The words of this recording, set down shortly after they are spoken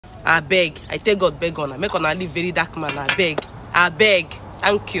I beg, I take God beg on. Make on leave very dark man. I beg,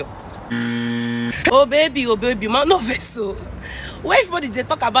 thank you. Oh baby, man, no vessel. Why everybody they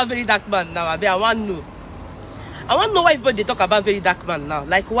talk about very dark man now? I want to know. I want to know why everybody they talk about very dark man now.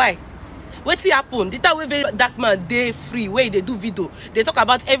 Like why? What's happen? The time where very dark man they free, where they do video, they talk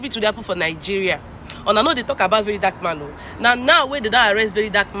about everything they happen for Nigeria. And I know they talk about very dark man. Now where they don't arrest very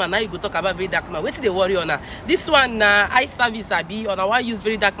dark man, now you go talk about very dark man. What's the worry on now? This one eye service abi, or I want use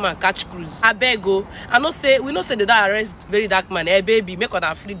very dark man catch cruise. I beg go. We know say they don't arrest very dark man. Hey baby, make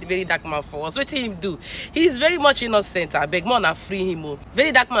on free the very dark man for us. What him do? He is very much innocent. I beg more na free him.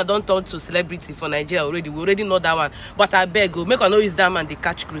 Very dark man don't turn to celebrity for Nigeria already. We already know that one. But I beg go, make on know use that man the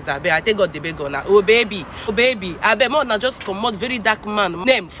catch cruise. I beg. I take God the beg on. Oh baby, I beg more na just come out very dark man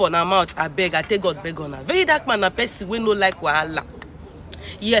name for na mouth. I beg. I take God beg on. Very dark man na person we no like wahala.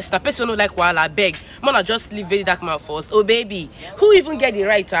 Yes, na person we no like wahala. I beg. Man, just leave very dark man for us. Oh baby, who even get the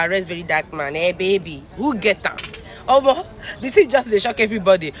right to arrest very dark man? Hey baby, who get that? Oh, the thing just they shock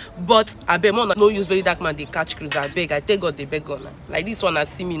everybody. But I beg man no use very dark man they catch cruise. I beg. I take God they beg on. Like this one I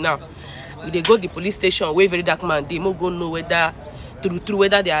see me now. They go to the police station where very dark man they mo go know whether through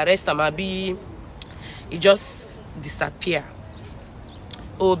whether they arrest him or be it just disappear.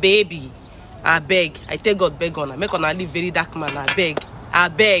 Oh baby, I beg. I take God beg on. Make on leave very dark man. I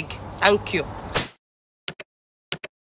beg, thank you.